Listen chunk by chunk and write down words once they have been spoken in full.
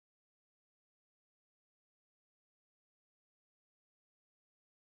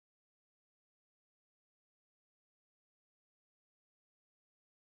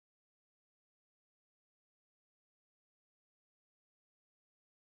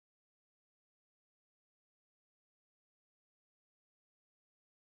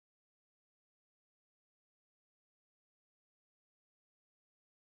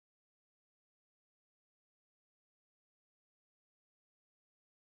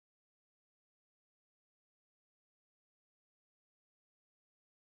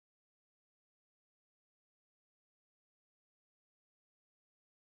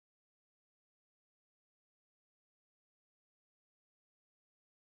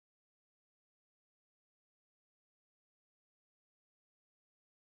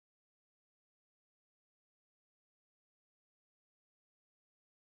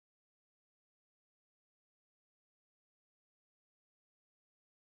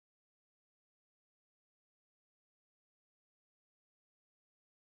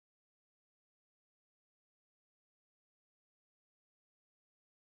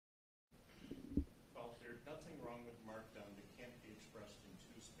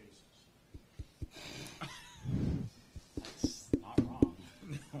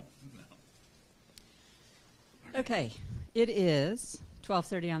Okay, it is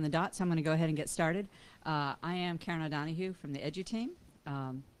 12:30 on the dot, so I'm going to go ahead and get started. I am Karen O'Donoghue from the Edu team,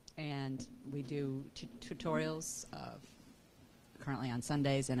 and we do tutorials currently on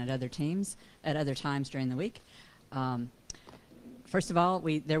Sundays and at other times during the week. First of all,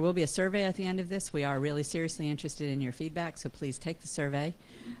 there will be a survey at the end of this. We are really seriously interested in your feedback, so please take the survey.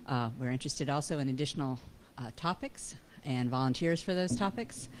 We're interested also in additional topics and volunteers for those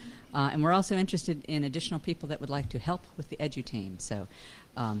topics. And we're also interested in additional people that would like to help with the Edu team. So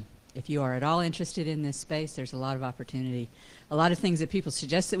if you are at all interested in this space, there's a lot of opportunity, a lot of things that people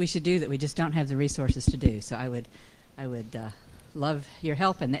suggest that we should do that we just don't have the resources to do. So I would love your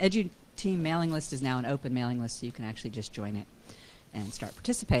help. And the Edu team mailing list is now an open mailing list, so you can actually just join it and start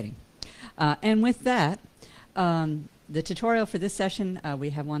participating. And with that, the tutorial for this session, we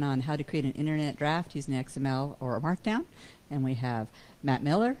have one on how to create an internet draft using XML or Markdown. And we have Matt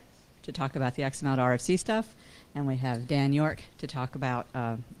Miller to talk about the XML to RFC stuff. And we have Dan York to talk about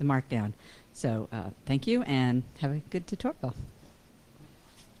the Markdown. So thank you, and have a good tutorial.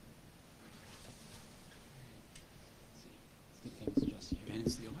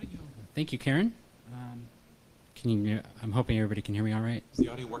 Thank you, Karen. I'm hoping everybody can hear me all right. Is the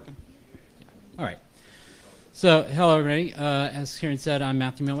audio working? Yeah. All right. So, hello everybody. As Karen said, I'm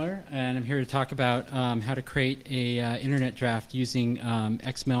Matthew Miller, and I'm here to talk about how to create a internet draft using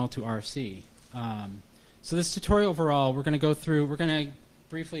XML to RFC. So this tutorial overall, we're going to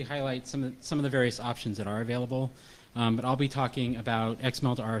briefly highlight some of the various options that are available, but I'll be talking about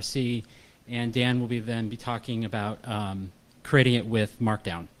XML to RFC, and Dan will then be talking about creating it with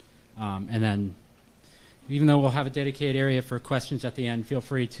Markdown. And then, even though we'll have a dedicated area for questions at the end, feel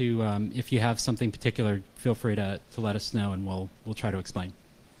free to, if you have something particular, feel free to let us know, and we'll try to explain.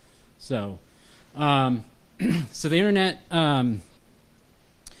 So, so the internet,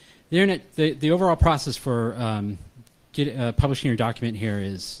 the overall process for publishing your document here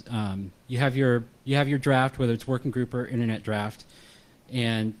is you have your draft, whether it's working group or internet draft,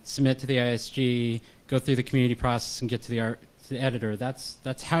 and submit to the ISG, go through the community process, and get to the editor.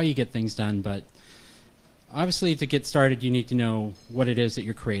 That's how you get things done, but obviously, to get started, you need to know what it is that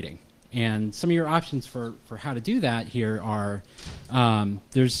you're creating. And some of your options for how to do that here are,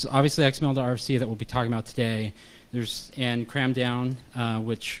 there's obviously XML to RFC that we'll be talking about today. And Markdown,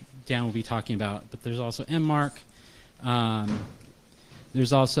 which Dan will be talking about. But there's also MMark.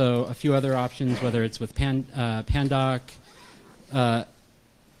 There's also a few other options, whether it's with Pandoc,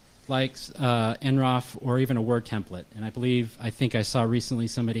 NROF, or even a Word template. And I think I saw recently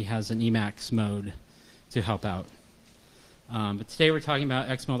somebody has an Emacs mode to help out. But today we're talking about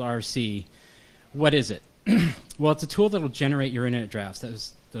XML to RFC. What is it? Well, it's a tool that will generate your internet drafts,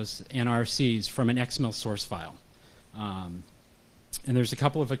 those RFCs, from an XML source file. And there's a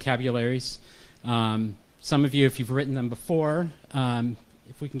couple of vocabularies. Some of you, if you've written them before,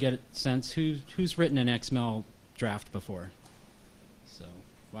 if we can get a sense, who's written an XML draft before? So,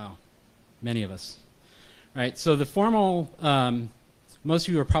 wow, many of us. All right, so the formal, most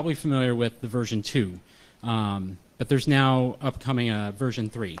of you are probably familiar with the version 2. But there's now upcoming a version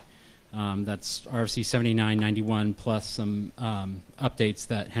 3. That's RFC 7991 plus some updates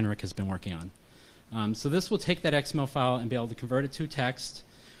that Henrik has been working on. So this will take that XML file and be able to convert it to text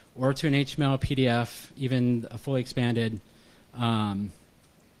or to an HTML, PDF, even a fully expanded. And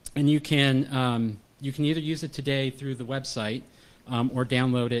you can either use it today through the website or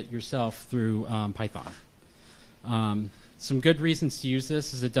download it yourself through Python. Some good reasons to use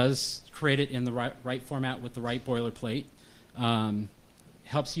this is it does create it in the right format with the right boilerplate.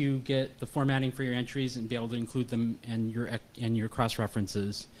 Helps you get the formatting for your entries and be able to include them in your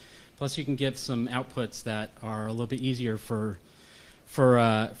cross-references. Plus, you can give some outputs that are a little bit easier for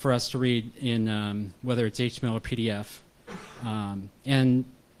us to read in whether it's HTML or PDF. And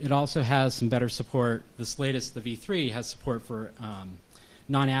it also has some better support. This latest, the V3, has support for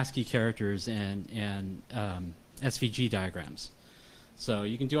non-ASCII characters and SVG diagrams. So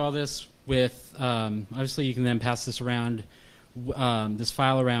you can do all this with, obviously you can then pass this around, this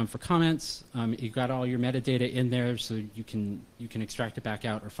file around for comments. You've got all your metadata in there, so you can extract it back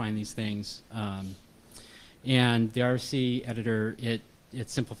out or find these things. And the RFC editor, it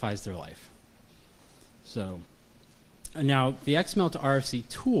simplifies their life. So now the XML to RFC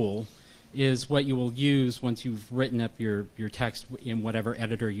tool is what you will use once you've written up your text in whatever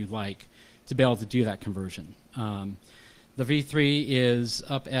editor you like to be able to do that conversion. The V3 is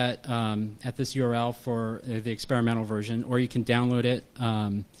up at this URL for the experimental version, or you can download it.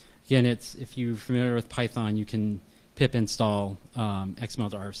 Again, if you're familiar with Python, you can pip install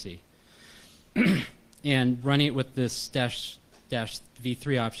XML to RFC. And running it with this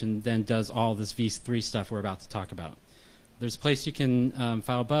v3 option then does all this v3 stuff we're about to talk about. There's a place you can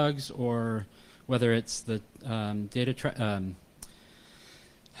file bugs, or whether it's the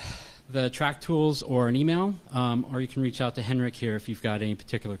the track tools or an email, or you can reach out to Henrik here if you've got any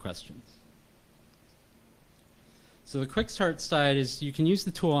particular questions. So the quick start side is you can use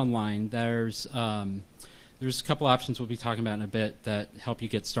the tool online. There's a couple options we'll be talking about in a bit that help you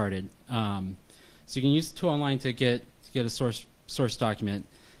get started. So you can use the tool online to get a source document.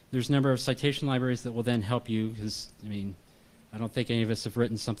 There's a number of citation libraries that will then help you, because I mean, I don't think any of us have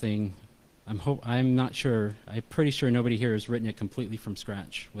written something. I'm not sure. I'm pretty sure nobody here has written it completely from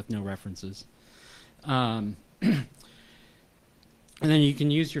scratch with no references. And then you can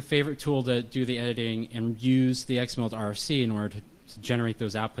use your favorite tool to do the editing and use the XML to RFC in order to generate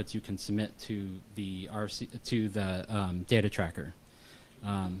those outputs you can submit to the RFC, to the data tracker.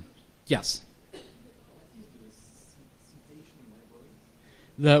 Yes.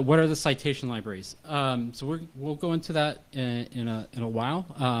 What are the citation libraries? So we'll go into that in a while,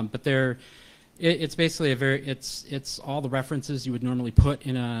 but it's basically it's all the references you would normally put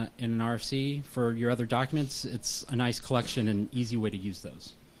in an RFC for your other documents. It's a nice collection and easy way to use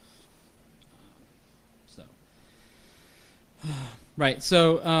those. Right.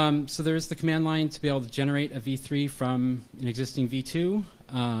 So there's the command line to be able to generate a v3 from an existing v2,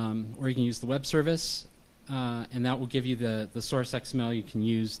 or you can use the web service. And that will give you the source XML you can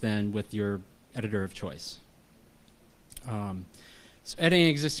use then with your editor of choice. So editing an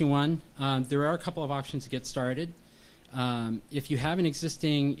existing one, there are a couple of options to get started. If you have an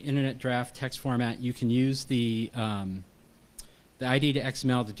existing internet draft text format, you can use the ID to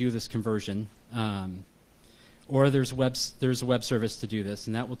XML to do this conversion. Or there's a web service to do this,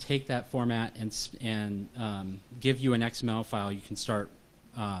 and that will take that format and give you an XML file you can start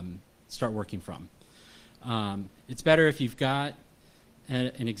working from. It's better if you've got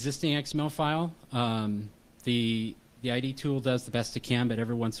an existing XML file. The ID tool does the best it can, but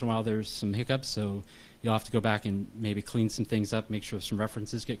every once in a while there's some hiccups, so you'll have to go back and maybe clean some things up, make sure some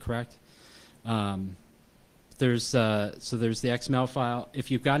references get correct. There's the XML file. If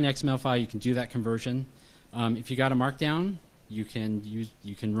you've got an XML file, you can do that conversion. If you got a Markdown, you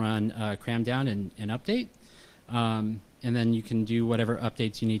can run cram down and update, and then you can do whatever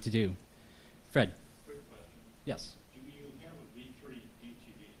updates you need to do. Fred. Yes. Do you have a v3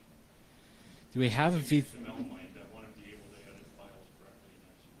 DTD? Do we have a v? XML mind that want to be able to edit files correctly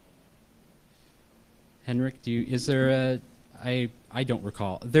in XML. Henrik, is there a? I don't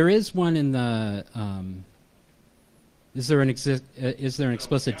recall. There is one in the. Is there an explicit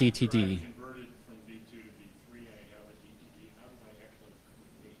DTD? I converted from v2 to v3. I have a DTD. How do I actually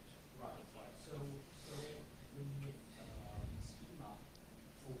create the file? So the schema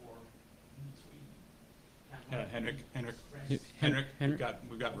for v3. Henrik,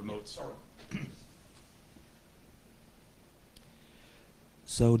 we've got remotes.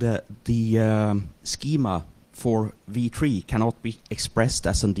 So the schema for v3 cannot be expressed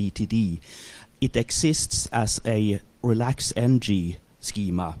as an DTD. It exists as a relax-ng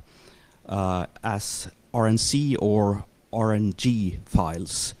schema as RNC or RNG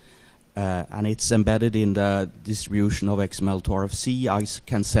files. And it's embedded in the distribution of XML to RFC. I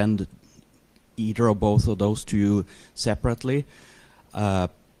can send either or both of those to you separately.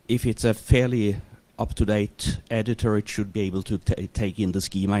 If it's a fairly up-to-date editor, it should be able to take in the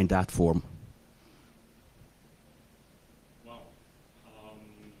schema in that form. Well,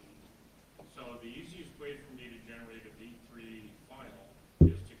 so the easiest way for me to generate a v3 file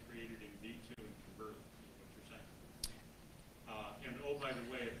is to create it in v2 and convert it, is what you're saying. And oh, by the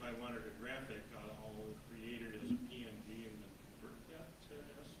way, if I wanted a graphic, I'll create it as a PNG and then convert that to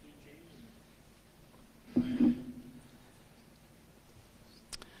SVG.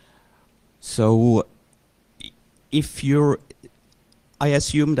 So I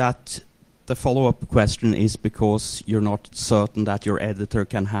assume that the follow-up question is because you're not certain that your editor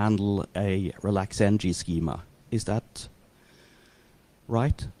can handle a relax-ng schema. Is that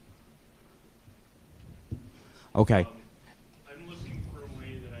right? Okay. I'm looking for a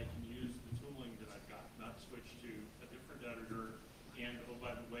way that I can use the tooling that I've got, not switch to a different editor, and oh,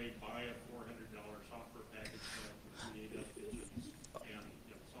 by the way, buy a $400 software package so I can create SVGs, and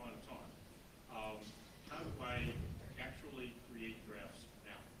so on and so on. How do I actually create drafts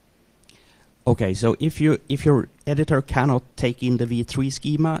now? Okay, so if your editor cannot take in the v3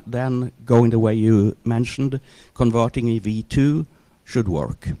 schema, then going the way you mentioned, converting a v2 should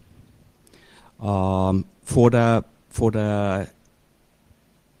work. For the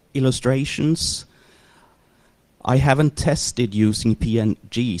illustrations, I haven't tested using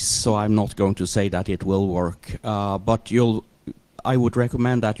PNGs, so I'm not going to say that it will work. But you'll I would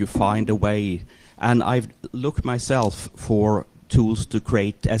recommend that you find a way. And I've looked myself for tools to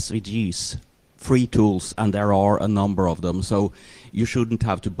create SVGs, free tools, and there are a number of them. So you shouldn't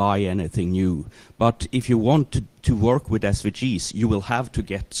have to buy anything new. But if you want to work with SVGs, you will have to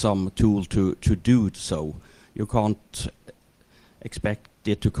get some tool to do so. You can't expect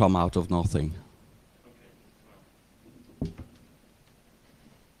it to come out of nothing.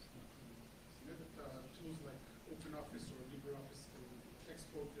 Tools like OpenOffice or LibreOffice can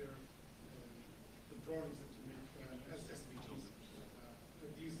export the drawings that you make as SVGs.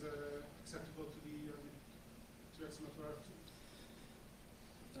 Are these acceptable to the XML to RF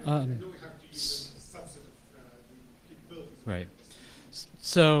tools? I know we have to use a subset of the capabilities. Right.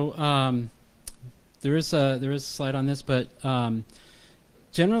 So there is a slide on this, but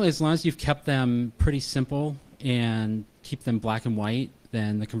generally, as long as you've kept them pretty simple and keep them black and white,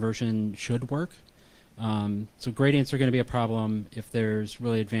 then the conversion should work. So gradients are going to be a problem. If there's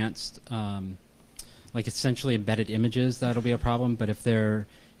really advanced, like essentially embedded images, that'll be a problem. But if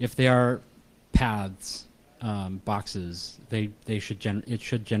they are paths, boxes, it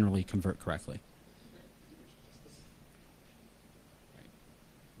should generally convert correctly.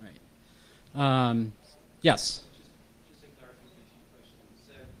 Right. Yes. Just a clarification question.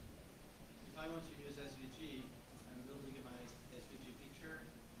 So, if I want to use SVG, I'm building my SVG picture,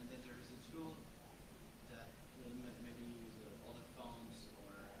 and then there is a tool that will maybe use all the fonts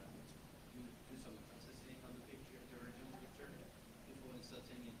or do some processing on the picture, the original picture, before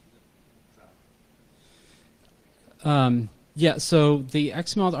inserting it to the draft. Yeah. So the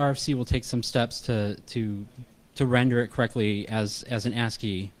XML to RFC will take some steps to render it correctly as an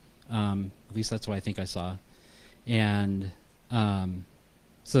ASCII. At least that's what I think I saw, and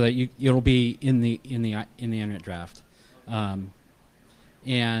so that it'll be in the internet draft, and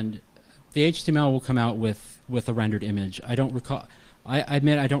the HTML will come out with a rendered image. I don't recall. I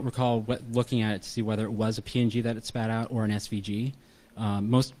admit I don't recall looking at it to see whether it was a PNG that it spat out or an SVG.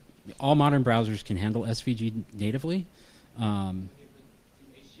 All modern browsers can handle SVG natively. Okay, but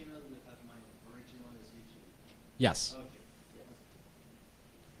the HTML will have my original SVG. Yes. Okay.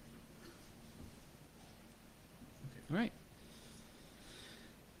 All right.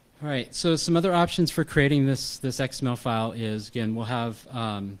 All right. So some other options for creating this XML file is, again, we'll have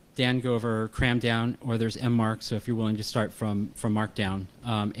Dan go over Cramdown, or there's MMark. So if you're willing to start from Markdown,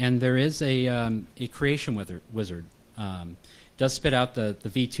 and there is a creation wizard. It does spit out the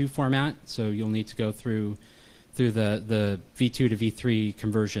V2 format, so you'll need to go through the V2 to V3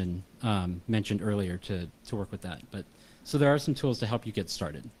 conversion mentioned earlier to work with that. But so there are some tools to help you get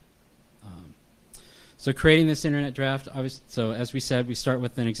started. So creating this internet draft, so as we said, we start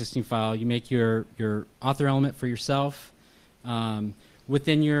with an existing file. You make your author element for yourself.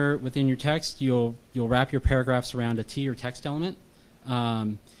 Within your text, you'll wrap your paragraphs around a T or text element.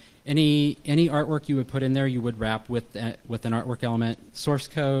 Any artwork you would put in there, you would wrap with an artwork element, source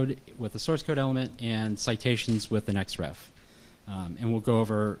code with a source code element, and citations with an XREF. And we'll go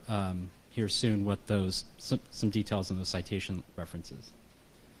over here soon what some details on those citation references.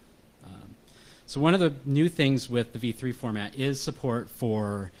 So one of the new things with the V3 format is support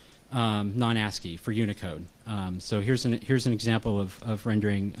for non-ASCII, for Unicode. So here's an example of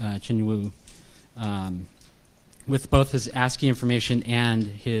rendering Chinwu with both his ASCII information and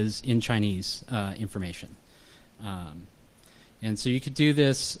his in Chinese information. And so you could do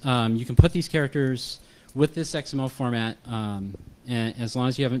this. You can put these characters with this XML format, and as long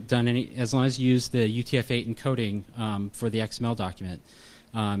as you haven't done as long as you use the UTF-8 encoding for the XML document.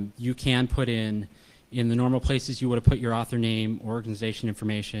 You can put in the normal places you would have put your author name, organization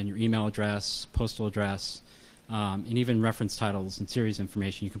information, your email address, postal address, and even reference titles and series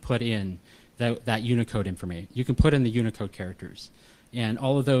information. You can put in that Unicode information. You can put in the Unicode characters, and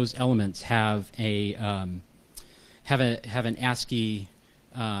all of those elements have an ASCII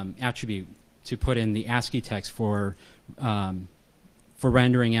attribute to put in the ASCII text for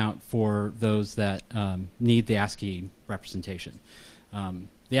rendering out for those that need the ASCII representation.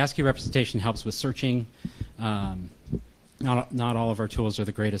 The ASCII representation helps with searching. Not all of our tools are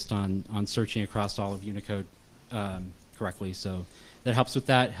the greatest on searching across all of Unicode correctly, so that helps with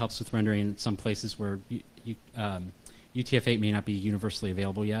that. Helps with rendering in some places where UTF-8 may not be universally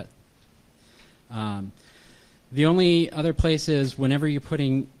available yet. The only other place is whenever you're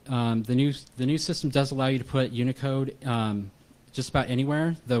putting the new system does allow you to put Unicode just about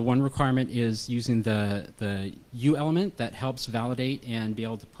anywhere. The one requirement is using the U element that helps validate and be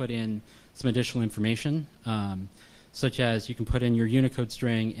able to put in some additional information, such as you can put in your Unicode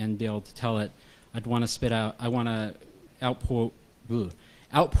string and be able to tell it, I want to output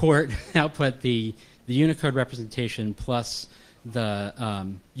the Unicode representation plus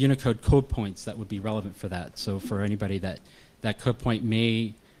Unicode code points that would be relevant for that. So for anybody that code point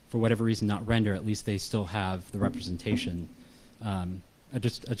may, for whatever reason, not render, at least they still have the representation, a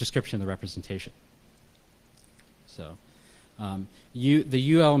description of the representation. So the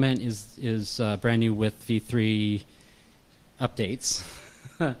U element is brand new with v3 updates.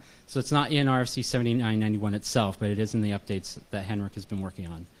 So it's not in RFC 7991 itself, but it is in the updates that Henrik has been working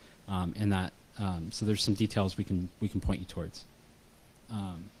on, so there's some details we can point you towards.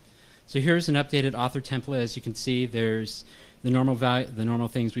 So here's an updated author template. As you can see, there's the normal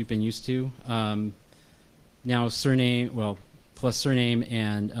things we've been used to. Now surname, well, plus surname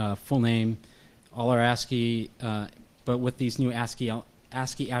and full name, all are ASCII, but with these new ASCII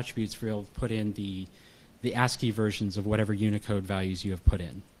attributes, we're able to put in the ASCII versions of whatever Unicode values you have put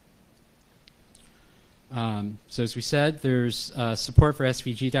in. So as we said, there's support for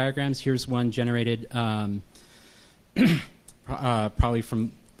SVG diagrams. Here's one generated probably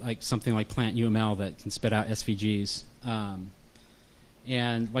from like something like Plant UML that can spit out SVGs.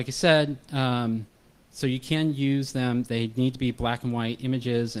 And like I said, so you can use them. They need to be black and white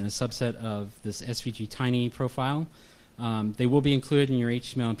images and a subset of this SVG tiny profile. They will be included in your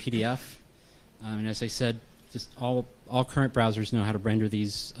HTML and PDF. And as I said, just all current browsers know how to render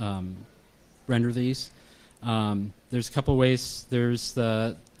these. There's a couple ways. There's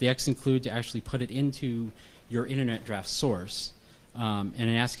the X-include to actually put it into your internet draft source, and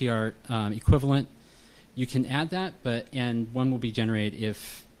an ASCII art equivalent. You can add that, and one will be generated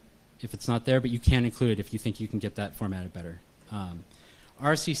if it's not there, but you can include it if you think you can get that formatted better.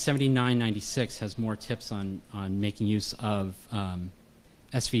 RC 7996 has more tips on making use of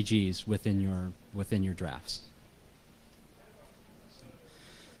SVGs within your drafts.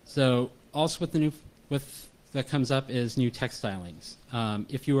 So also with the new that comes up is new text stylings.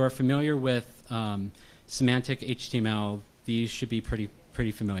 If you are familiar with semantic HTML, these should be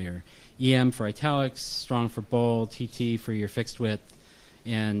pretty familiar. EM for italics, strong for bold, TT for your fixed width,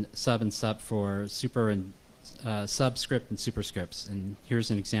 and sub and sup for super and subscript and superscripts. And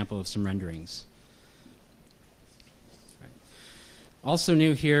here's an example of some renderings. Also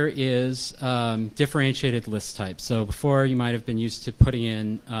new here is differentiated list types. So before you might have been used to putting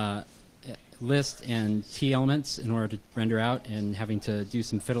in list and T elements in order to render out and having to do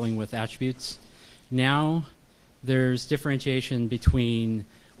some fiddling with attributes. Now there's differentiation between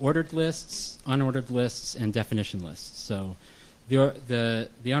ordered lists, unordered lists, and definition lists. So the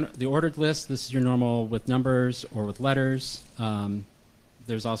ordered list, this is your normal with numbers or with letters.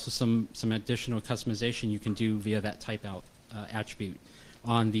 There's also some additional customization you can do via that type out attribute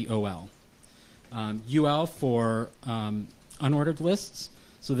on the OL. UL for unordered lists.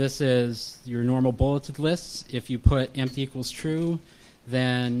 So this is your normal bulleted lists. If you put empty equals true,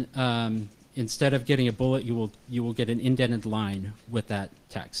 then instead of getting a bullet, you will get an indented line with that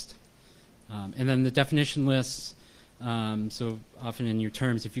text. And then the definition lists. So often in your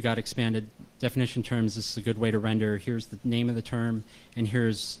terms, if you got expanded definition terms, this is a good way to render. Here's the name of the term, and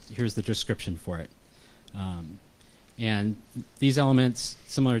here's the description for it. And these elements,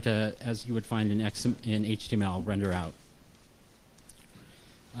 similar to as you would find in HTML, render out.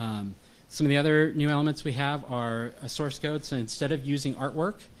 Some of the other new elements we have are a source code. So instead of using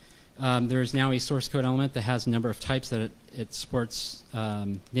artwork, there is now a source code element that has a number of types that it supports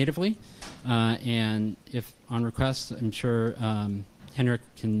natively. And if on request, I'm sure Henrik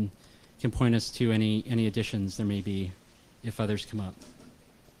can point us to any additions there may be if others come up.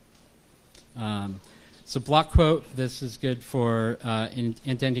 So block quote, this is good for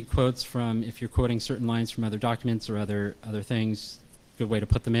indenting quotes from if you're quoting certain lines from other documents or other things. Good way to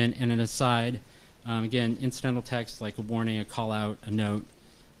put them in. And an aside, again, incidental text like a warning, a call out, a note,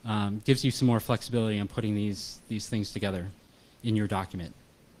 gives you some more flexibility on putting these things together in your document.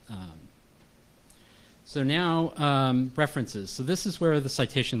 So now references. So this is where the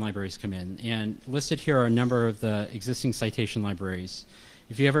citation libraries come in. And listed here are a number of the existing citation libraries.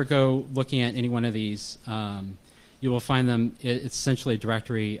 If you ever go looking at any one of these, you will find them. It's essentially a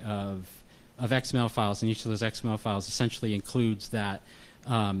directory of XML files, and each of those XML files essentially includes that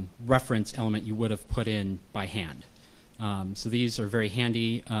reference element you would have put in by hand. So these are very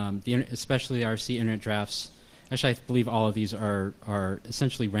handy, especially the RC internet drafts. Actually, I believe all of these are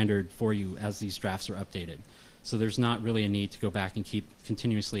essentially rendered for you as these drafts are updated. So there's not really a need to go back and keep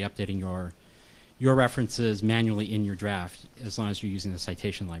continuously updating your references manually in your draft as long as you're using the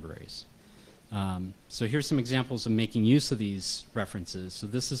citation libraries. So here's some examples of making use of these references. So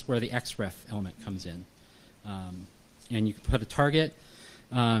this is where the XREF element comes in. And you can put a target.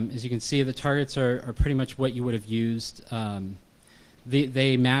 As you can see, the targets are pretty much what you would have used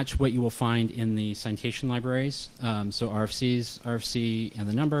they match what you will find in the citation libraries. So RFC, and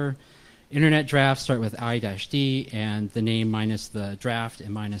the number. Internet drafts start with I-D and the name minus the draft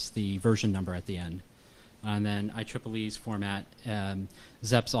and minus the version number at the end. And then IEEE's format.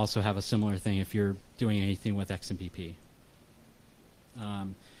 ZEPs also have a similar thing if you're doing anything with XMPP.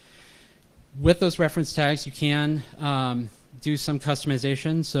 With those reference tags, you can do some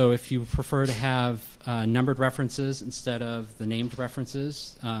customization. So if you prefer to have numbered references instead of the named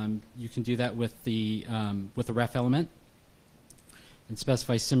references, you can do that with the ref element and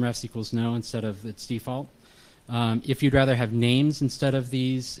specify simrefs equals no instead of its default. If you'd rather have names instead of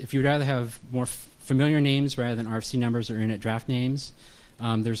these, if you'd rather have more familiar names rather than RFC numbers or internet draft names,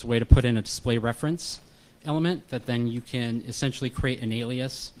 there's a way to put in a display reference element that then you can essentially create an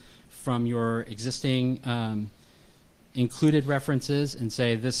alias from your existing included references and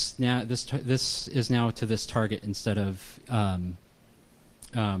say this is now to this target instead of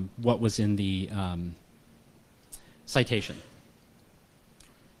what was in the citation.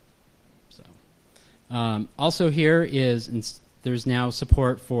 So also here is there's now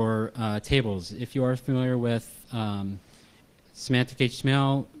support for tables. If you are familiar with semantic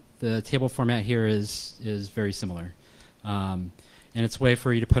HTML, the table format here is very similar. And it's a way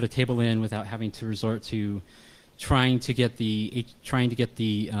for you to put a table in without having to resort to trying to get the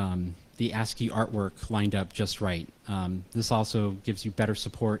ASCII artwork lined up just right. This also gives you better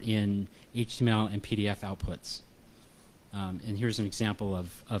support in HTML and PDF outputs. And here's an example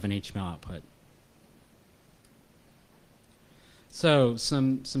of an HTML output. So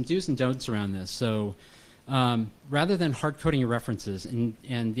some do's and don'ts around this. So rather than hard coding your references, and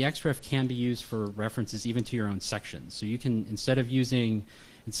the XREF can be used for references even to your own sections. So you can, instead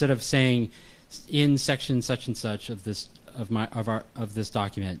of saying in section such and such of this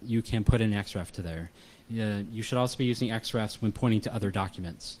document, you can put an XREF to there. You should also be using XREFs when pointing to other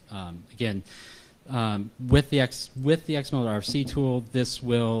documents. Again, with the XML RFC tool,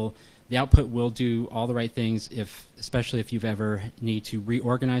 the output will do all the right things, especially if you've ever need to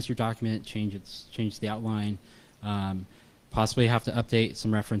reorganize your document, change the outline, possibly have to update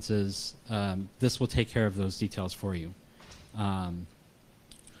some references. This will take care of those details for you.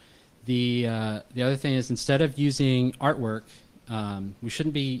 The other thing is, instead of using artwork, we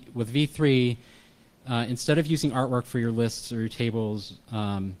shouldn't be, with V3, instead of using artwork for your lists or your tables,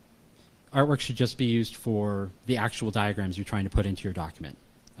 artwork should just be used for the actual diagrams you're trying to put into your document.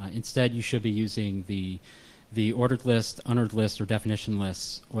 Instead, you should be using the ordered list, unordered list, or definition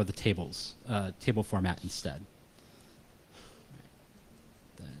lists, or the tables, table format instead.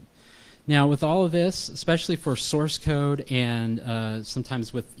 Now, with all of this, especially for source code and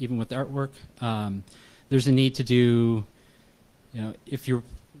sometimes even with artwork, there's a need to do,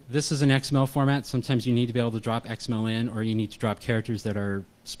 this is an XML format, sometimes you need to be able to drop XML in, or you need to drop characters that are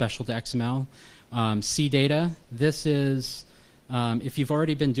special to XML. C data, this is, if you've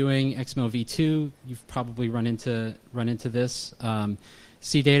already been doing XML v2, you've probably run into this.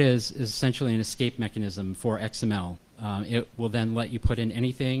 C data is essentially an escape mechanism for XML. It will then let you put in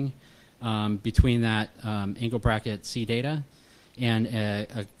anything between that angle bracket C data and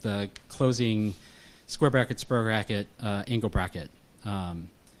the closing square bracket angle bracket.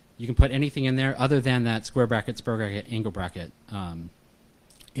 You can put anything in there other than that square bracket angle bracket,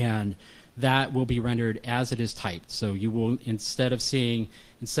 and that will be rendered as it is typed. So you will, instead of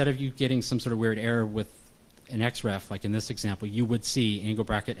you getting some sort of weird error with an XREF, like in this example, you would see angle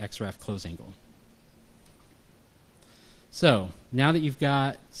bracket XREF close angle. So now that you've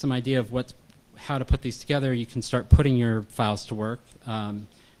got some idea of how to put these together, you can start putting your files to work.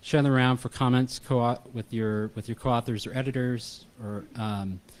 Share them around for comments with your co-authors or editors, or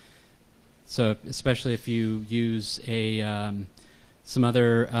so especially if you use some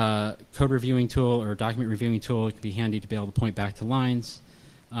other code reviewing tool or document reviewing tool, it can be handy to be able to point back to lines.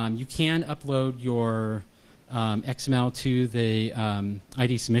 You can upload your XML to the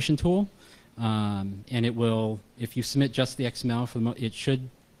ID submission tool, and it will, if you submit just the XML, it should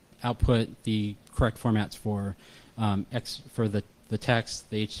output the correct formats for the text,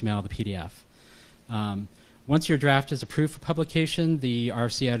 the HTML, the PDF. Once your draft is approved for publication, the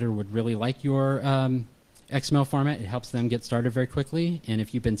RFC editor would really like your XML format. It helps them get started very quickly, and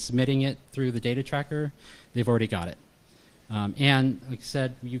if you've been submitting it through the data tracker, they've already got it. And like I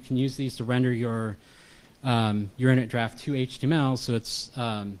said, you can use these to render your internet draft to HTML, so it's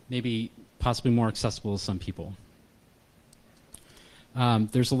maybe possibly more accessible to some people.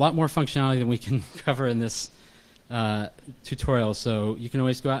 There's a lot more functionality than we can cover in this tutorial, so you can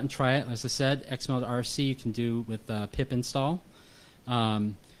always go out and try it. As I said, XML to RFC you can do with pip install.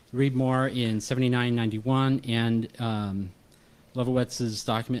 Read more in 7991 and Levelwetz's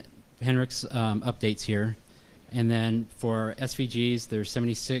document, Henrik's updates here. And then for SVGs, there's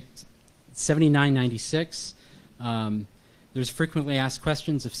 7996. There's frequently asked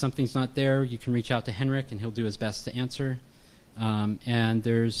questions. If something's not there, you can reach out to Henrik and he'll do his best to answer. And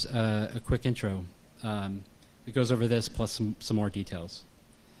there's a quick intro. It goes over this plus some more details.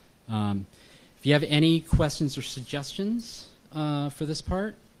 If you have any questions or suggestions for this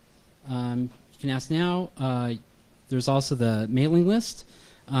part, you can ask now. There's also the mailing list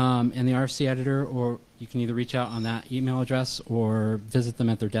and the RFC editor, or you can either reach out on that email address or visit them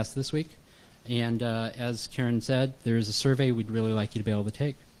at their desk this week. And as Karen said, there's a survey we'd really like you to be able to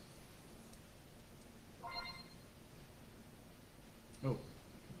take. Oh,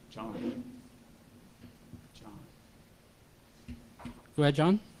 John. Go ahead,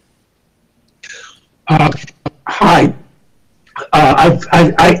 John. Hi.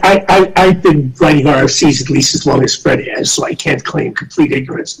 I've been writing RFCs at least as long as Fred has, so I can't claim complete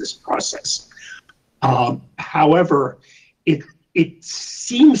ignorance of this process. However, it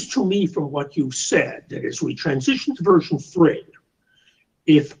seems to me from what you said that as we transition to version 3,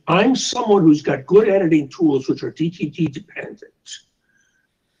 if I'm someone who's got good editing tools which are DTD dependent,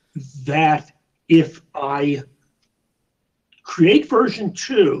 that if I create version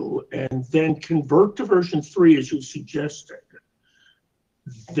 2 and then convert to version 3 as you suggested,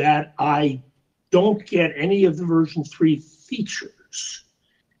 that I don't get any of the version 3 features,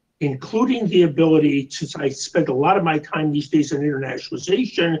 including the ability to, I spend a lot of my time these days on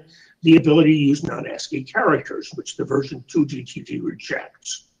internationalization, the ability to use non-ASCII characters, which the version 2 DTD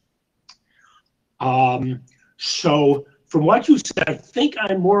rejects. So from what you said, I think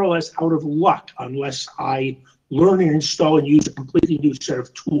I'm more or less out of luck unless I learn and install and use a completely new set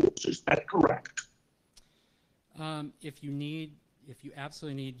of tools. Is that correct? If you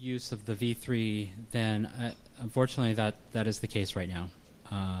absolutely need use of the V3, then unfortunately that is the case right now.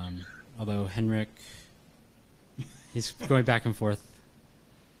 Although Henrik, he's going back and forth.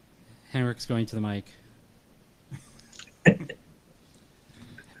 Henrik's going to the mic.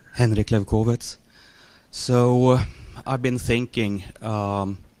 Henrik Levkovets. So I've been thinking,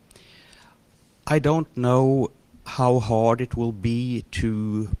 I don't know how hard it will be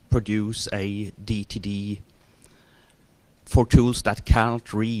to produce a DTD for tools that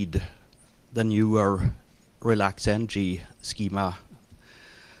can't read the newer RelaxNG schema.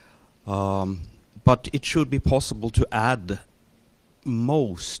 But it should be possible to add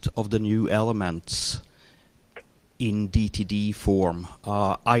most of the new elements in DTD form.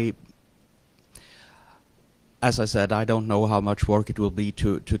 As I said, I don't know how much work it will be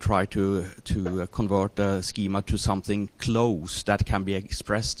to try to convert the schema to something close that can be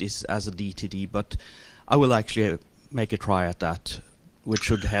expressed as a DTD, but I will actually make a try at that, which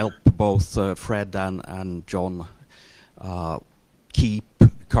should help both Fred and John keep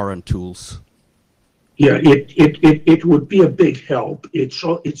current tools. Yeah, it would be a big help.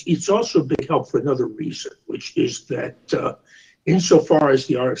 It's also a big help for another reason, which is that insofar as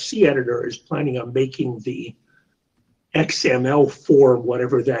the RFC editor is planning on making the XML form,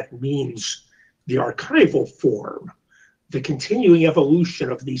 whatever that means, the archival form, the continuing evolution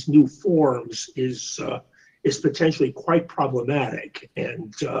of these new forms is potentially quite problematic,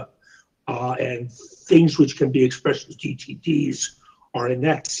 and things which can be expressed as GTDs are in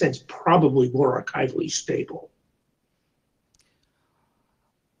that sense probably more archivally stable.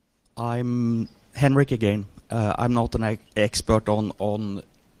 I'm Henrik again. I'm not an expert on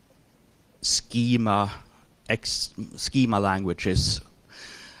schema languages.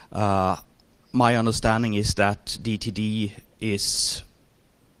 My understanding is that DTD is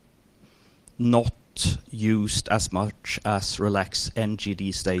not used as much as RelaxNG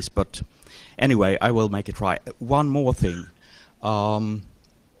these days, but anyway, I will make a try. One more thing.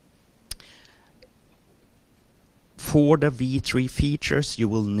 For the V3 features, you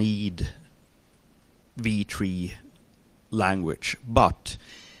will need V3 language, but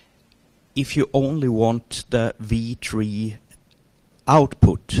if you only want the V3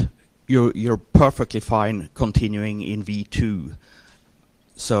 output, you're perfectly fine continuing in V2.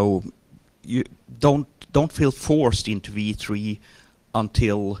 So you don't feel forced into V3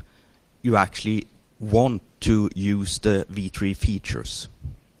 until you actually want to use the V3 features.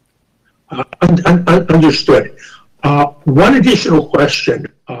 Understood. One additional question.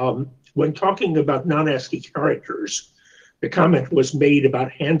 When talking about non-ASCII characters, the comment was made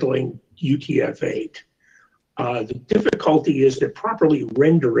about handling UTF-8. The difficulty is that properly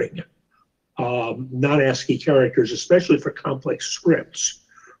rendering non-ASCII characters, especially for complex scripts,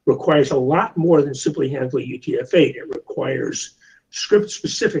 requires a lot more than simply handling UTF-8. It requires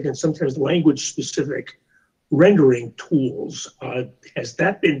script-specific and sometimes language-specific rendering tools. Has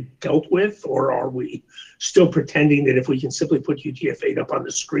that been dealt with, or are we still pretending that if we can simply put UTF-8 up on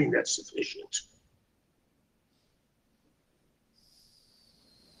the screen, that's sufficient?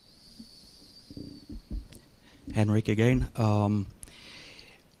 Henrik again.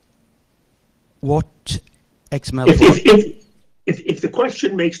 What XML? If the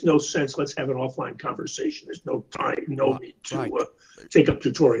question makes no sense, let's have an offline conversation. There's no time, no need to take up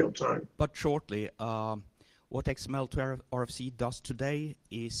tutorial time. But shortly, what XML to RFC does today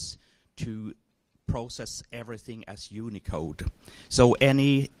is to process everything as Unicode. So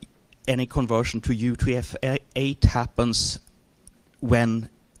any conversion to UTF-8 happens when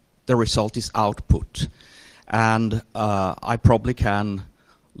the result is output. And I probably can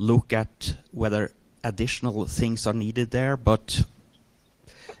look at whether additional things are needed there, but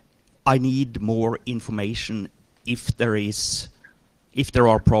I need more information if there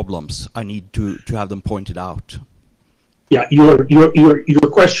are problems. I need to have them pointed out. Yeah, your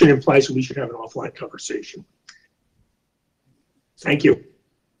question implies that we should have an offline conversation. Thank you.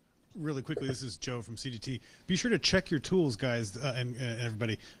 Really quickly, this is Joe from CDT. Be sure to check your tools, guys, and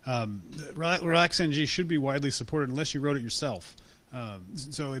everybody. RelaxNG should be widely supported unless you wrote it yourself.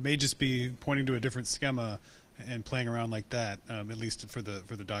 So it may just be pointing to a different schema and playing around like that, at least for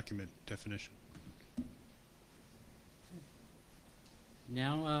the document definition.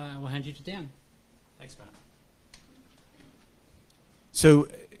 Now I will hand you to Dan. Thanks, Matt. So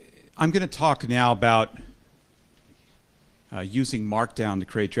I'm going to talk now about using Markdown to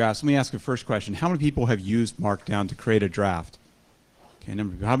create drafts. Let me ask a first question. How many people have used Markdown to create a draft? Okay,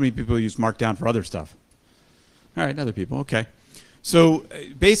 how many people use Markdown for other stuff? All right, other people, okay. So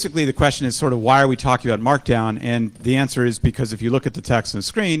basically the question is sort of why are we talking about Markdown? And the answer is because if you look at the text on the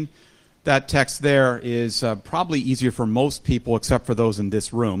screen, that text there is probably easier for most people except for those in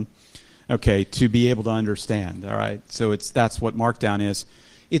this room, okay, to be able to understand, all right? So that's what Markdown is.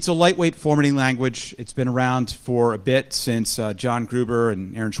 It's a lightweight formatting language. It's been around for a bit since John Gruber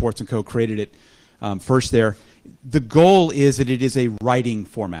and Aaron Schwartz and co. created it first there. The goal is that it is a writing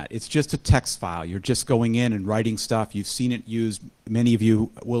format. It's just a text file. You're just going in and writing stuff. You've seen it used. Many of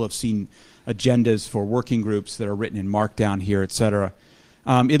you will have seen agendas for working groups that are written in Markdown here, etc.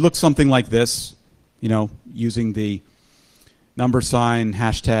 It looks something like this, you know, using the number sign,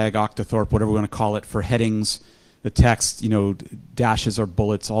 hashtag, octothorpe, whatever we want to call it, for headings. The text, you know, dashes or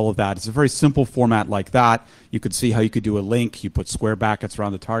bullets, all of that. It's a very simple format like that. You could see how you could do a link. You put square brackets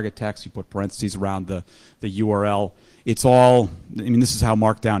around the target text. You put parentheses around the URL. It's all, I mean, this is how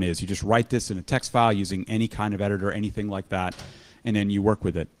Markdown is. You just write this in a text file using any kind of editor, anything like that, and then you work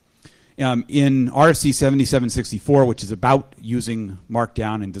with it. In RFC 7764, which is about using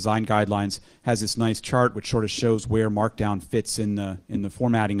Markdown and design guidelines, has this nice chart which sort of shows where Markdown fits in the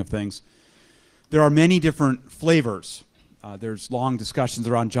formatting of things. There are many different flavors. There's long discussions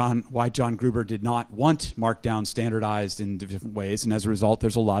around why John Gruber did not want Markdown standardized in different ways, and as a result,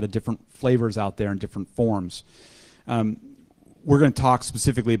 there's a lot of different flavors out there in different forms. We're going to talk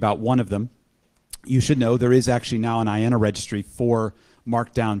specifically about one of them. You should know there is actually now an IANA registry for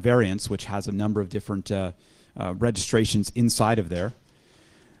Markdown variants, which has a number of different registrations inside of there.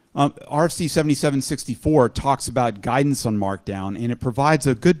 RFC 7764 talks about guidance on Markdown, and it provides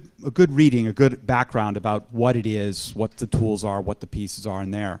a good reading, a good background about what it is, what the tools are, what the pieces are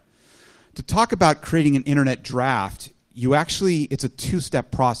in there. To talk about creating an internet draft, it's a two-step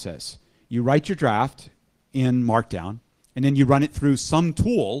process. You write your draft in Markdown, and then you run it through some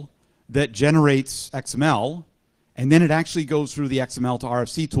tool that generates XML, and then it actually goes through the XML to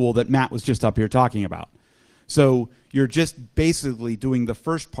RFC tool that Matt was just up here talking about. So you're just basically doing the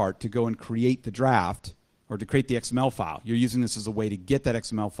first part to go and create the draft or to create the XML file. You're using this as a way to get that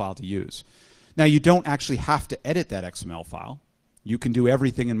XML file to use. Now you don't actually have to edit that XML file. You can do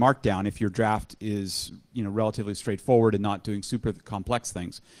everything in Markdown if your draft is, you know, relatively straightforward and not doing super complex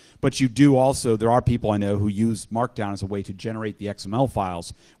things. But you do also, there are people I know who use Markdown as a way to generate the XML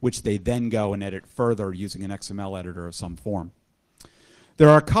files, which they then go and edit further using an XML editor of some form. There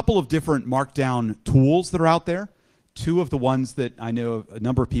are a couple of different Markdown tools that are out there. Two of the ones that I know a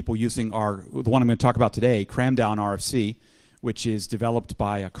number of people using are the one I'm going to talk about today, Cramdown RFC, which is developed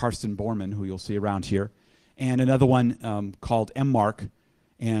by Karsten Borman, who you'll see around here, and another one called MMark.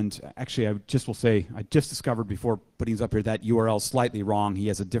 And actually, I just will say, I just discovered before putting this up here that URL is slightly wrong. He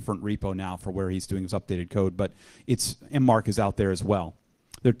has a different repo now for where he's doing his updated code, but MMark is out there as well.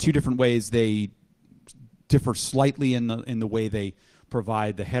 There are two different ways. They differ slightly in the way they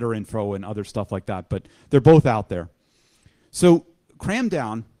provide the header info and other stuff like that, but they're both out there. So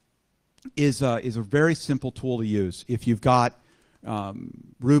Cramdown is a very simple tool to use. If you've got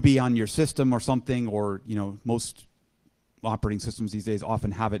Ruby on your system or something, or most operating systems these days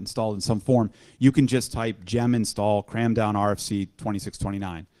often have it installed in some form, you can just type gem install cramdown RFC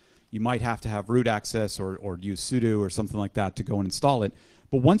 2629. You might have to have root access or use sudo or something like that to go and install it.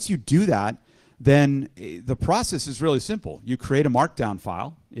 But once you do that, then the process is really simple. You create a Markdown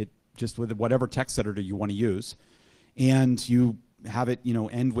file, just with whatever text editor you want to use, and you have it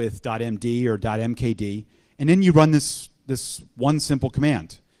end with .md or .mkd, and then you run this one simple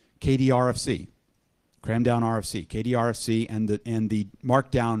command, kdrfc, cramdown RFC, kdrfc, and the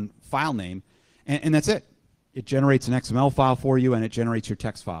Markdown file name, and that's it. It generates an XML file for you, and it generates your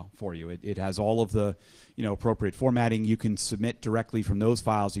text file for you. It has all of the appropriate formatting. You can submit directly from those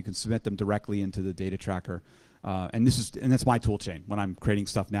files. You can submit them directly into the data tracker. And that's my tool chain. When I'm creating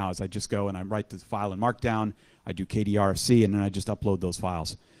stuff now, is I just go and I write the file in Markdown, I do kdrfc, and then I just upload those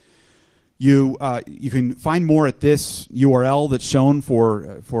files. You can find more at this URL that's shown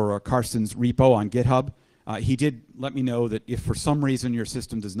for Karsten's repo on GitHub. He did let me know that if for some reason your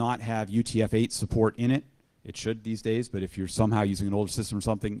system does not have UTF-8 support in it, it should these days, but if you're somehow using an older system or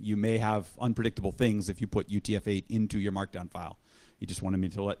something, you may have unpredictable things if you put UTF-8 into your Markdown file. He just wanted me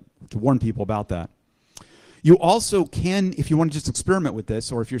to warn people about that. You also can, if you want to just experiment with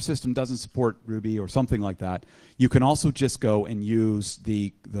this, or if your system doesn't support Ruby or something like that, you can also just go and use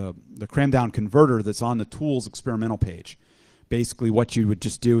the Cramdown converter that's on the tools experimental page. Basically, what you would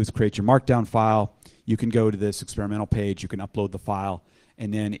just do is create your Markdown file. You can go to this experimental page, you can upload the file,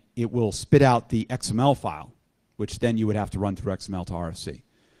 and then it will spit out the XML file, which then you would have to run through XML to RFC.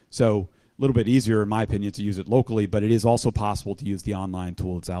 So a little bit easier, in my opinion, to use it locally, but it is also possible to use the online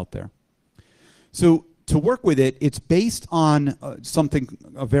tool that's out there. So to work with it, it's based on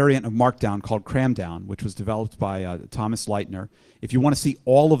a variant of Markdown called Cramdown, which was developed by Thomas Leitner. If you want to see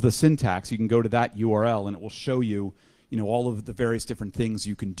all of the syntax, you can go to that URL, and it will show you, all of the various different things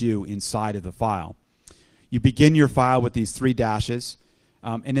you can do inside of the file. You begin your file with these 3 dashes.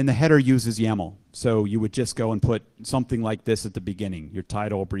 And then the header uses YAML. So you would just go and put something like this at the beginning, your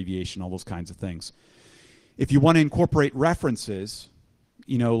title, abbreviation, all those kinds of things. If you want to incorporate references,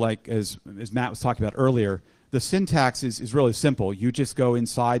 like as Matt was talking about earlier, the syntax is really simple. You just go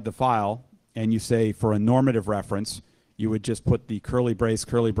inside the file and you say, for a normative reference, you would just put the curly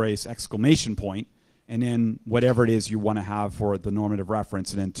brace, exclamation point, and then whatever it is you want to have for the normative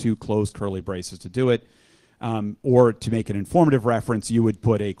reference, and then 2 closed curly braces to do it. Or to make an informative reference, you would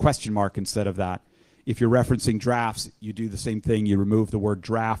put a question mark instead of that. If you're referencing drafts, you do the same thing. You remove the word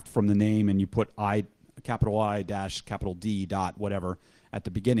draft from the name and you put capital I dash capital D dot whatever at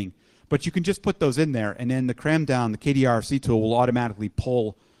the beginning. But you can just put those in there, and then the Cramdown, the KDRFC tool, will automatically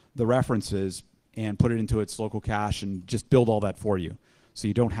pull the references and put it into its local cache and just build all that for you. So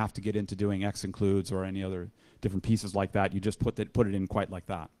you don't have to get into doing X includes or any other different pieces like that. You just put it in quite like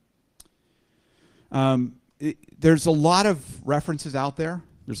that. There's a lot of references out there.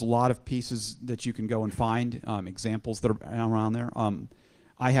 There's a lot of pieces that you can go and find, examples that are around there.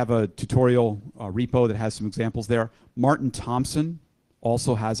 I have a tutorial repo that has some examples there. Martin Thompson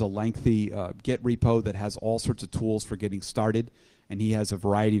also has a lengthy Git repo that has all sorts of tools for getting started, and he has a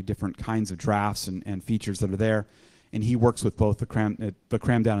variety of different kinds of drafts and features that are there, and he works with both the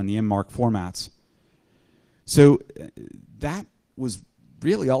Cramdown and the MMark formats. So that was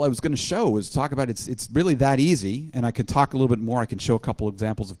really all I was going to show, was talk about it's really that easy, and I could talk a little bit more. I can show a couple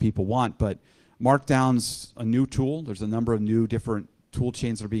examples if people want, but Markdown's a new tool. There's a number of new different tool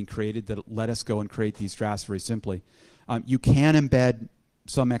chains that are being created that let us go and create these drafts very simply. You can embed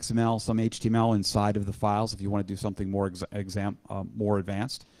some XML, some HTML inside of the files if you want to do something more more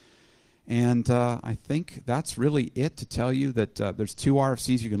advanced. And I think that's really it to tell you that there's 2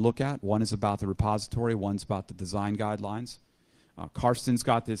 RFCs you can look at. One is about the repository, one's about the design guidelines. Karsten's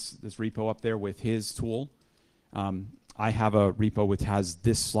got this repo up there with his tool. I have a repo which has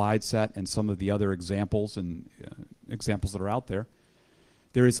this slide set and some of the other examples and examples that are out there.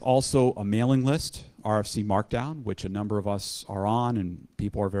 There is also a mailing list, RFC Markdown, which a number of us are on, and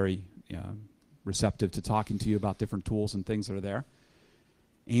people are very receptive to talking to you about different tools and things that are there.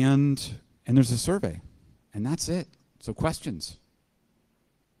 And there's a survey, and that's it. So questions?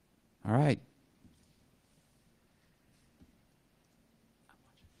 All right.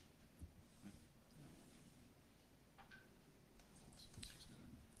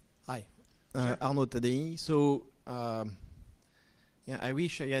 Hi, Arnaud Tadei. So, yeah, I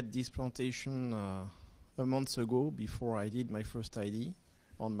wish I had this presentation a month ago before I did my first ID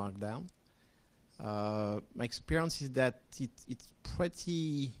on Markdown. My experience is that it's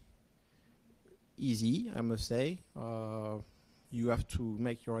pretty easy, I must say. You have to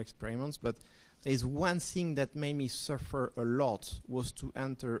make your experiments, but there's one thing that made me suffer a lot was to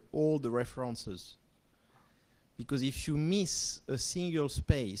enter all the references. Because if you miss a single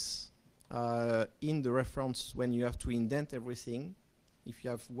space in the reference when you have to indent everything, if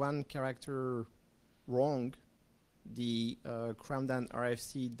you have one character wrong, the Markdown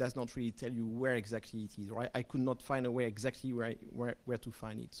RFC does not really tell you where exactly it is, right? I could not find a way exactly where to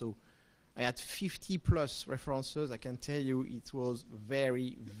find it. So I had 50 plus references. I can tell you it was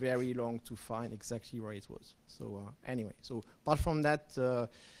very, very long to find exactly where it was. So anyway, so apart from that,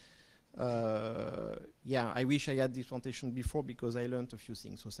 yeah, I wish I had this presentation before because I learned a few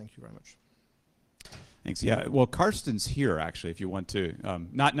things. So thank you very much. Thanks. Yeah. Well, Karsten's here actually. If you want to,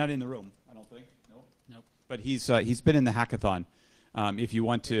 not in the room, I don't think. No. Nope. But he's been in the hackathon. If you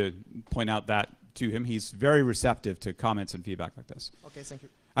want to point out that to him, he's very receptive to comments and feedback like this. Okay, thank you.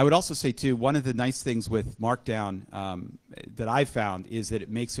 I would also say too, one of the nice things with Markdown that I've found is that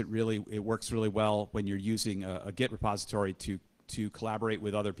it works really well when you're using a Git repository to collaborate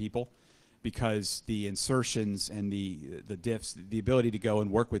with other people, because the insertions and the diffs, the ability to go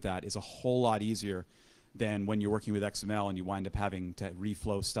and work with that is a whole lot easier than when you're working with XML and you wind up having to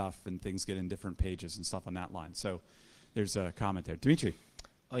reflow stuff and things get in different pages and stuff on that line. So there's a comment there. Dimitri.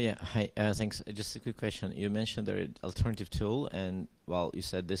 Oh yeah, hi, thanks. Just a quick question. You mentioned the alternative tool and, well, you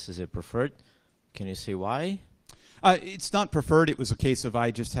said this is a preferred. Can you say why? It's not preferred. It was a case of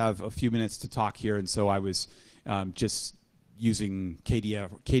I just have a few minutes to talk here, and so I was just using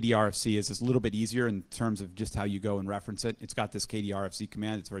KDRFC is a little bit easier in terms of just how you go and reference it. It's got this KDRFC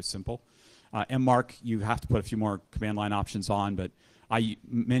command. It's very simple. MMark, you have to put a few more command line options on, but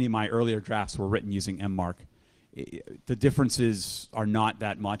many of my earlier drafts were written using MMark. The differences are not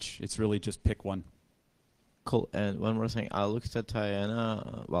that much. It's really just pick one. Cool. And one more thing. I looked at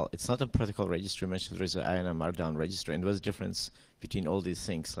IANA. Well, it's not a protocol registry. You mentioned there is an IANA Markdown registry. And what's the difference between all these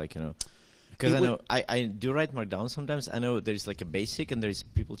things? Like, you know, because I know I do write Markdown sometimes. I know there's like a basic and there's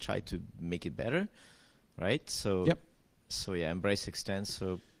people try to make it better, right? So, yep. So yeah, embrace extend.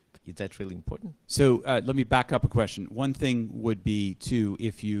 So is that really important? So let me back up a question. One thing would be too,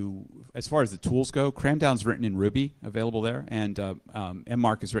 if you, as far as the tools go, Markdown's written in Ruby, available there, and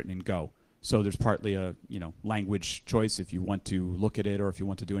MMark is written in Go. So there's partly a language choice if you want to look at it or if you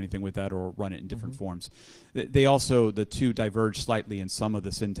want to do anything with that or run it in different forms. They also, the two diverge slightly in some of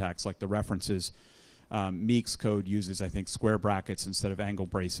the syntax, like the references. Meek's code uses, I think, square brackets instead of angle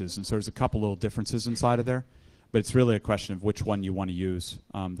braces, and so there's a couple little differences inside of there. But it's really a question of which one you want to use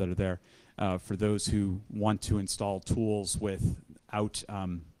that are there. For those who want to install tools without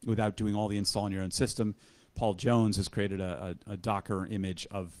doing all the install on your own system, Paul Jones has created a Docker image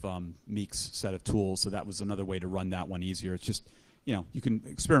of Meek's set of tools, so that was another way to run that one easier. It's just, you can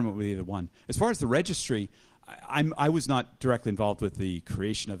experiment with either one. As far as the registry, I was not directly involved with the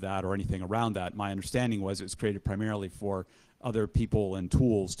creation of that or anything around that. My understanding was it was created primarily for other people and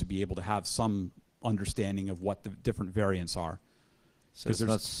tools to be able to have some understanding of what the different variants are. So it's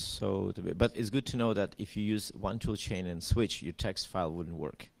not so, but it's good to know that if you use one tool chain and switch, your text file wouldn't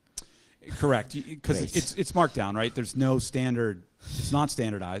work. Correct, because it's Markdown, right? There's no standard. It's not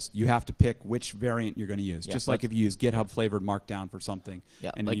standardized. You have to pick which variant you're going to use. Yeah, just like if you use GitHub flavored Markdown for something,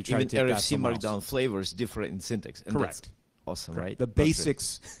 yeah, and like you try even to take RFC Markdown flavors different in syntax. And correct. That's awesome, right? The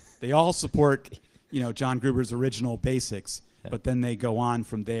basics, they all support, John Gruber's original basics. Yeah. But then they go on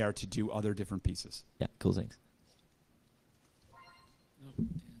from there to do other different pieces. Yeah, cool, thanks. Oh, and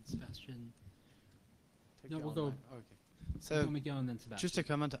Sebastian. No, we'll go. Okay. So let me go and then Sebastian. Just a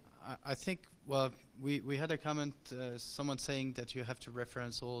comment. I think, well, we had a comment, someone saying that you have to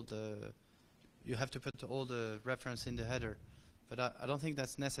reference you have to put all the reference in the header. But I don't think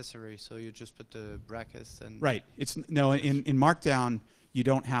that's necessary. So you just put the brackets and. Right. No, in Markdown, you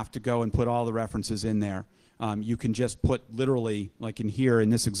don't have to go and put all the references in there. You can just put literally, like in here, in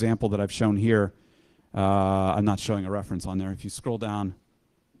this example that I've shown here, I'm not showing a reference on there. If you scroll down,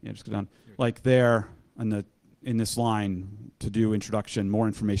 just go down, like there, in this line, to do introduction, more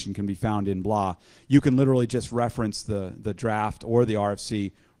information can be found in blah. You can literally just reference the draft or the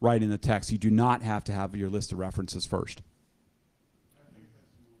RFC right in the text. You do not have to have your list of references first.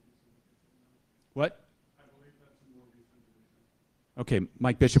 What? Okay,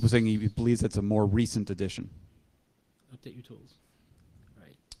 Mike Bishop was saying he believes that's a more recent addition. Update your tools.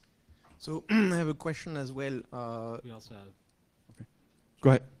 Right. So I have a question as well. We also have. Okay. Go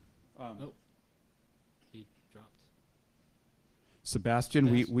ahead. Oh, he dropped.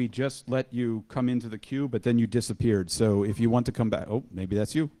 Sebastian, we just let you come into the queue, but then you disappeared. So if you want to come back, oh, maybe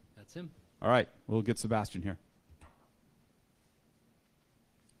that's you. That's him. All right, we'll get Sebastian here.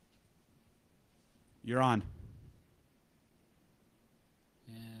 You're on.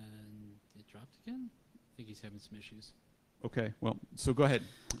 And it dropped again? I think he's having some issues. Okay, well, so go ahead.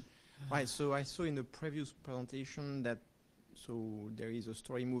 Right, so I saw in the previous presentation that there is a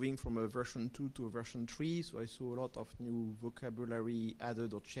story moving from a version 2 to a version 3, so I saw a lot of new vocabulary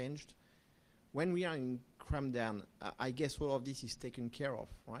added or changed. When we are in Markdown, I guess all of this is taken care of,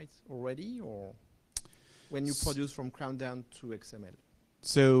 right, already, or when you produce from Markdown to XML?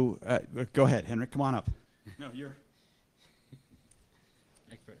 So go ahead, Henrik, come on up. No, you're...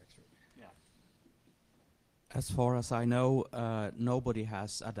 Expert. Yeah. As far as I know, nobody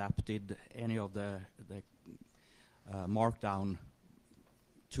has adapted any of the Markdown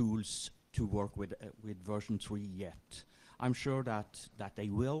tools to work with version 3 yet. I'm sure that they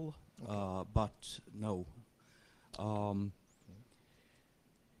will, but no.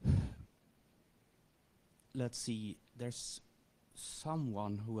 Let's see. There's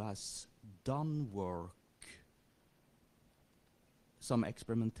someone who has done work, some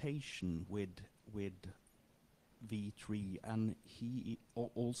experimentation with V3, and he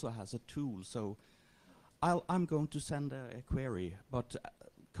also has a tool. So I'm going to send a query, but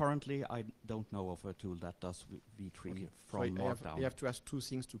currently I don't know of a tool that does V3 from Markdown. You have to ask two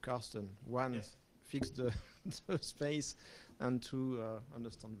things to Carsten. One, Yes. fix the space, and two,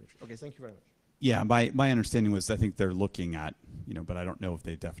 understand V3. Okay, thank you very much. Yeah, my understanding was I think they're looking at, but I don't know if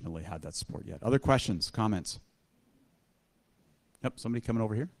they definitely had that support yet. Other questions, comments? Yep, somebody coming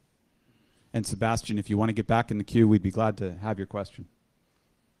over here. And Sebastian, if you want to get back in the queue, we'd be glad to have your question.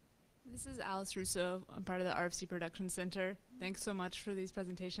 This is Alice Russo. I'm part of the RFC Production Center. Thanks so much for these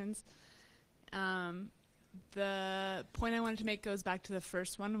presentations. The point I wanted to make goes back to the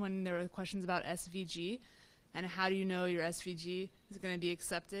first one when there were questions about SVG and how do you know your SVG is going to be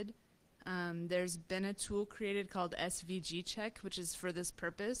accepted. There's been a tool created called SVG Check, which is for this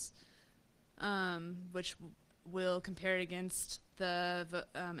purpose, which will compare it against the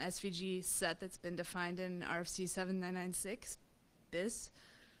SVG set that's been defined in RFC 7996 BIS.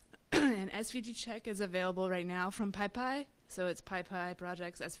 And SVG Check is available right now from PyPy, so it's PyPy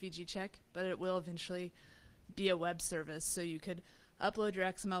Projects SVG Check, but it will eventually be a web service, so you could upload your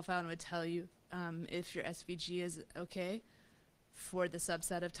XML file and it would tell you if your SVG is okay for the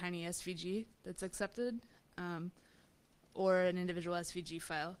subset of tiny SVG that's accepted, or an individual SVG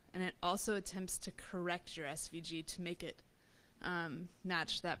file. And it also attempts to correct your SVG to make it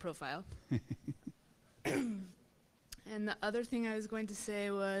match that profile. And the other thing I was going to say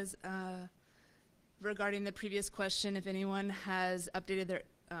was regarding the previous question, if anyone has updated their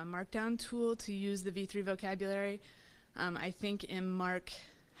Markdown tool to use the V3 vocabulary, I think Mark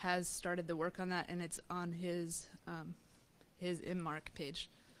has started the work on that, and it's on his Mark page.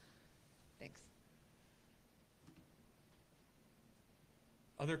 Thanks.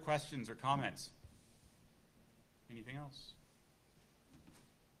 Other questions or comments? Anything else?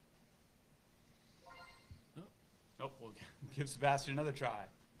 Nope, we'll give Sebastian another try.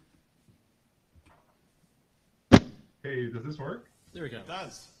 Hey, does this work? There we go. It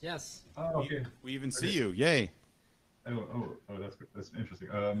does. Yes. Oh, okay. We even see you. Yay. Oh, that's good. That's interesting.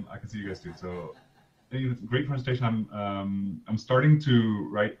 I can see you guys too. So, anyway, great presentation. I'm starting to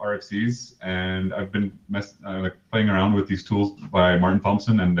write RFCs, and I've been playing around with these tools by Martin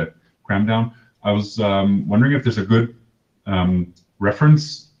Thompson and Markdown. I was wondering if there's a good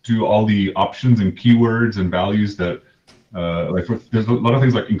reference to all the options and keywords and values that there's a lot of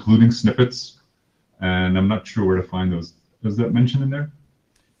things like including snippets, and I'm not sure where to find those. Is that mentioned in there?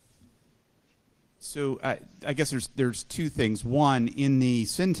 So I guess there's two things. One, in the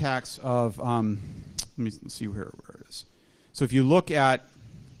syntax of let me see where it is. So if you look at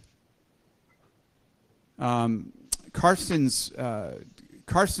Karsten's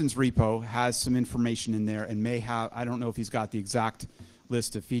repo has some information in there, and may have, I don't know if he's got the exact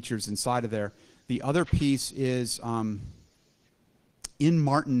list of features inside of there. The other piece is in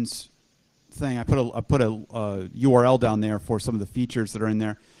Martin's thing. I put a URL down there for some of the features that are in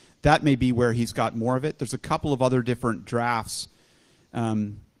there. That may be where he's got more of it. There's a couple of other different drafts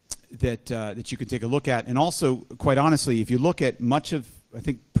that you can take a look at. And also, quite honestly, if you look at I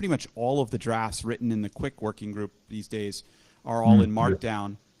think pretty much all of the drafts written in the Quick working group these days are all in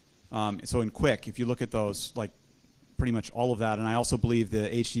Markdown. So in Quick, if you look at those, like pretty much all of that, and I also believe the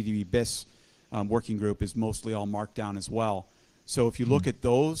HTTP BIS working group is mostly all Markdown as well. So if you look at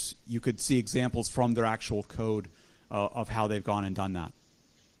those, you could see examples from their actual code of how they've gone and done that.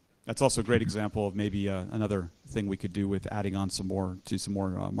 That's also a great example of maybe another thing we could do with adding on some more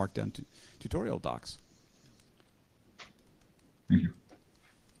Markdown tutorial docs. Thank you.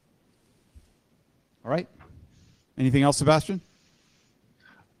 All right. Anything else, Sebastian?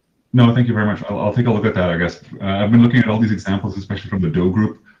 No, thank you very much. I'll take a look at that, I guess. I've been looking at all these examples, especially from the Doe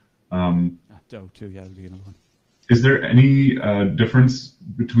group, Doe too, yeah, that'd be another one. Is there any difference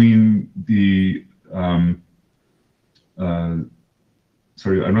between the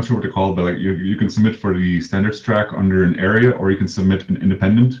sorry, I'm not sure what to call it, but like you can submit for the standards track under an area, or you can submit an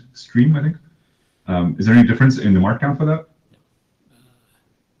independent stream, I think. Is there any difference in the markdown for that?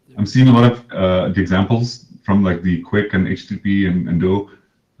 I'm seeing a lot of the examples from like the Quick and HTTP and Doe,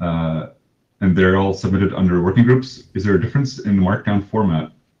 and they're all submitted under working groups. Is there a difference in the markdown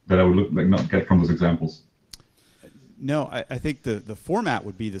format that I would not get from those examples? No, I think the format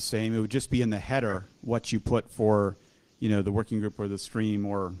would be the same. It would just be in the header what you put for, you know, the working group or the stream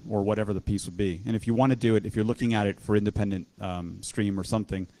or whatever the piece would be. And if you want to do it, if you're looking at it for independent stream or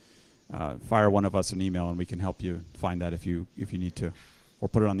something, fire one of us an email and we can help you find that if you need to, or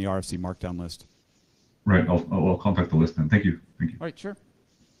put it on the RFC markdown list. Right, I'll contact the list then. Thank you. Thank you. All right, sure.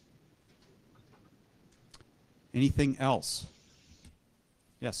 Anything else?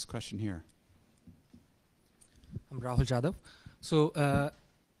 Yes, question here. I'm Rahul Jadhav. So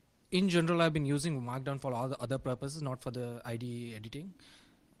in general, I've been using Markdown for all the other purposes, not for the IDE editing.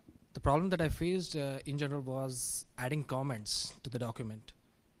 The problem that I faced in general was adding comments to the document.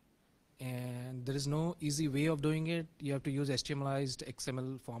 And there is no easy way of doing it. You have to use HTMLized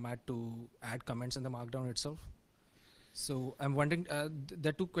XML format to add comments in the Markdown itself. So I'm wondering, there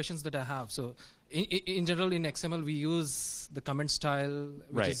are two questions that I have. So in general, in XML, we use the comment style,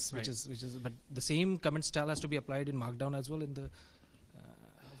 which is, but the same comment style has to be applied in Markdown as well in the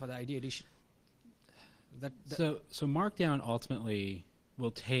for the IDE edition. So Markdown ultimately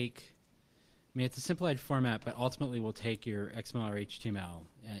will take, I mean, it's a simplified format, but ultimately will take your XML or HTML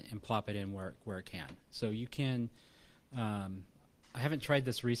and plop it in where it can. So you can, I haven't tried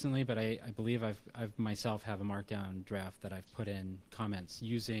this recently, but I believe I've myself have a Markdown draft that I've put in comments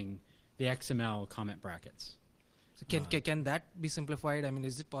using the XML comment brackets. So can that be simplified? I mean,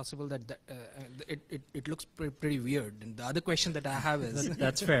 is it possible that it looks pretty weird? And the other question that I have is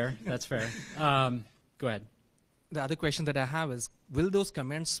that's fair. That's fair. Go ahead. The other question that I have is, will those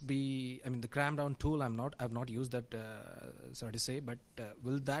comments be? I mean, the cram down tool. I've not used that, so to say. But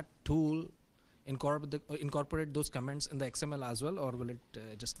will that tool incorporate those comments in the XML as well, or will it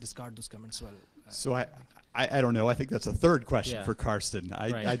just discard those comments well? So I don't know. I think that's a third question for Karsten.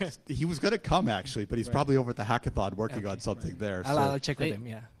 He was going to come actually, but he's probably over at the hackathon working on something there. I'll check with him.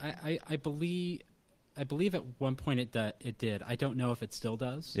 Yeah. I believe at one point it did. I don't know if it still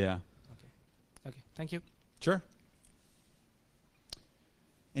does. Yeah. Okay. Thank you. Sure.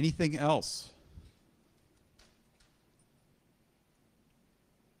 Anything else?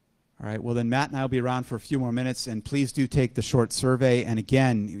 All right, well then Matt and I will be around for a few more minutes, and please do take the short survey. And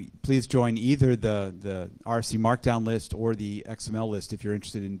again, please join either the RFC Markdown list or the XML list if you're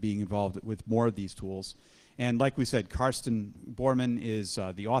interested in being involved with more of these tools. And like we said, Karsten Borman is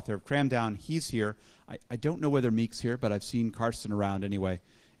the author of Cramdown. He's here. I don't know whether Meek's here, but I've seen Karsten around anyway,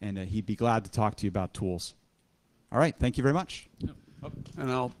 and he'd be glad to talk to you about tools. All right, thank you very much.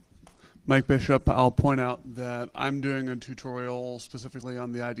 And Mike Bishop, I'll point out that I'm doing a tutorial specifically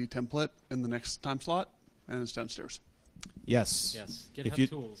on the ID template in the next time slot, and it's downstairs. Yes. GitHub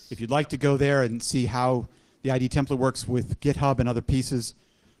tools. If you'd like to go there and see how the ID template works with GitHub and other pieces,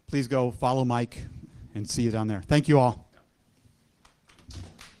 please go follow Mike and see you down there. Thank you all.